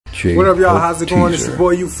What up, y'all? How's it going? It's your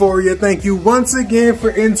boy Euphoria. Thank you once again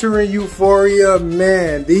for entering Euphoria.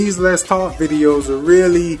 Man, these Let's Talk videos are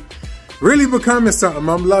really becoming something.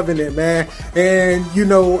 I'm loving it, man. And you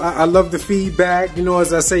know, I love the feedback. You know,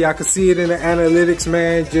 as I say, I can see it in the analytics,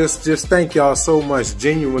 man. Just thank y'all so much,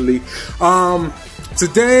 genuinely.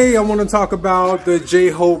 Today I want to talk about the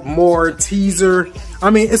JHope More teaser.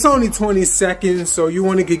 I mean, it's only 20 seconds, so you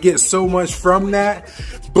only could get so much from that.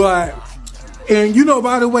 And you know,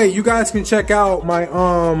 by the way, you guys can check out my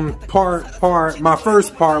my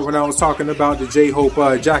first part when I was talking about the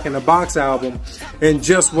JHope Jack in the Box album and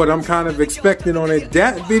just what I'm kind of expecting on it.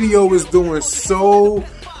 That video is doing so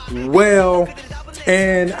well,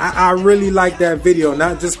 and I really like that video,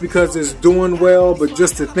 not just because it's doing well, but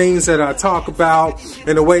just the things that I talk about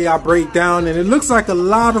and the way I break down. And it looks like a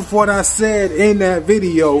lot of what I said in that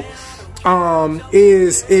video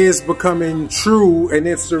is becoming true, and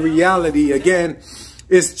it's the reality. Again,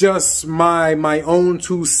 it's just my own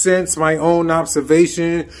 2 cents, my own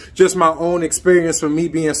observation, just my own experience from me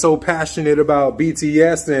being so passionate about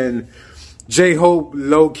BTS and JHope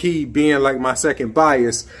low-key being like my second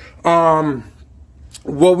bias.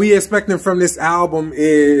 What we expecting from this album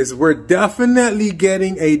is we're definitely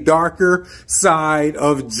getting a darker side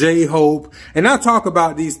of JHope. And I talk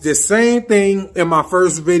about the same thing in my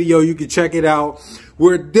first video. You can check it out.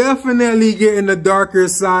 We're definitely getting the darker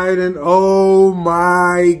side, and oh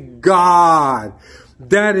my God,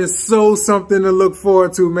 that is so something to look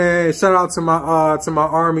forward to, man. Shout out to my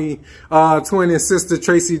army twin and sister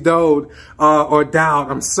Tracy Dode or Dowd.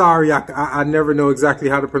 I'm sorry, I never know exactly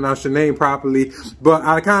how to pronounce your name properly, but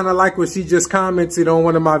I kind of like what she just commented on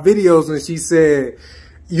one of my videos, and she said,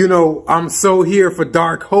 you know, I'm so here for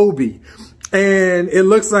Dark Hobi. And it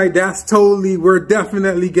looks like that's totally, we're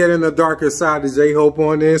definitely getting the darker side of JHope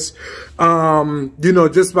on this. You know,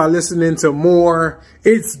 just by listening to more,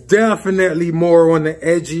 it's definitely more on the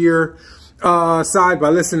edgier side by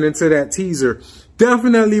listening to that teaser.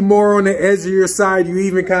 Definitely more on the edgier side. You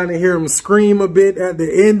even kind of hear him scream a bit at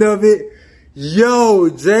the end of it. Yo,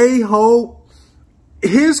 JHope,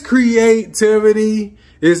 his creativity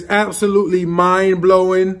is absolutely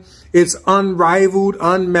mind-blowing. It's unrivaled,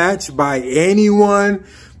 unmatched by anyone.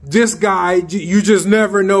 This guy, you just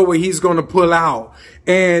never know what he's going to pull out.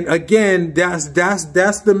 And again, that's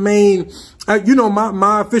the main, you know,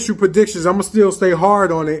 my official predictions. I'm going to still stay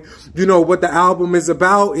hard on it. You know, what the album is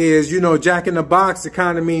about is, you know, Jack in the Box. It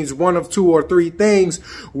kind of means one of 2 or 3 things.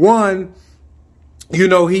 One, you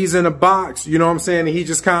know, he's in a box, you know what I'm saying? And he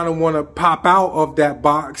just kind of want to pop out of that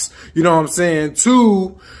box, you know what I'm saying?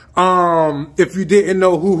 2, if you didn't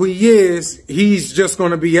know who he is, he's just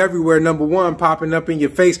going to be everywhere. Number 1, popping up in your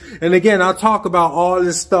face. And again, I'll talk about all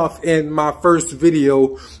this stuff in my first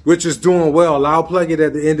video, which is doing well. I'll plug it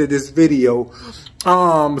at the end of this video.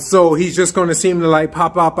 So he's just going to seem to like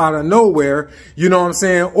pop up out of nowhere, you know what I'm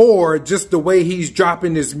saying? Or just the way he's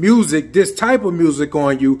dropping this music, this type of music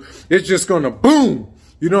on you, it's just going to boom.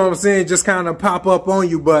 You know what I'm saying? Just kind of pop up on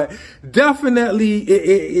you. But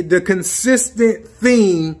definitely the consistent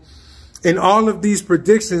theme in all of these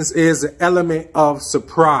predictions is an element of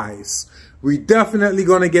surprise. We definitely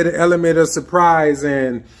going to get an element of surprise.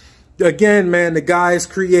 And again, man, the guy's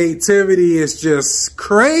creativity is just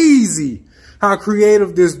crazy. How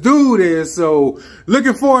creative this dude is. So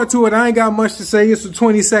looking forward to it. I ain't got much to say. It's a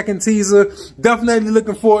 20-second teaser. Definitely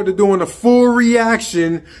looking forward to doing a full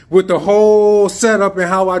reaction with the whole setup and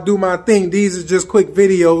how I do my thing. These are just quick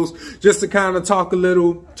videos just to kind of talk a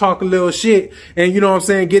little shit, and you know what I'm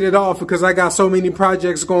saying, get it off, because I got so many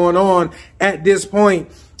projects going on at this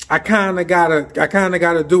point. I kind of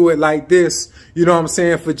gotta do it like this, you know what I'm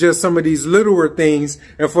saying, for just some of these littler things.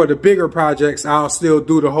 And for the bigger projects, I'll still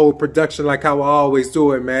do the whole production like how I always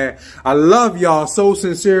do it, man. I love y'all so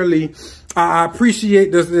sincerely. I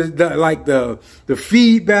appreciate the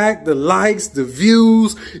feedback, the likes, the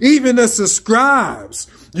views, even the subscribes.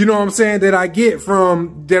 You know what I'm saying, that I'm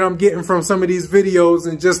getting from some of these videos,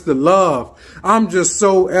 and just the love. I'm just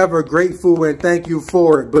so ever grateful, and thank you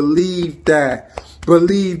for it. Believe that.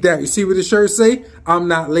 Believe that. You see what the shirt say? I'm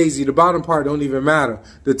not lazy. The bottom part don't even matter.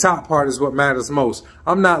 The top part is what matters most.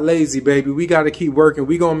 I'm not lazy, baby. We got to keep working.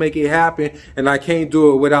 We going to make it happen, and I can't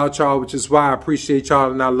do it without y'all, which is why I appreciate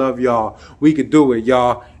y'all and I love y'all. We could do it,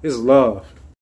 y'all. It's love.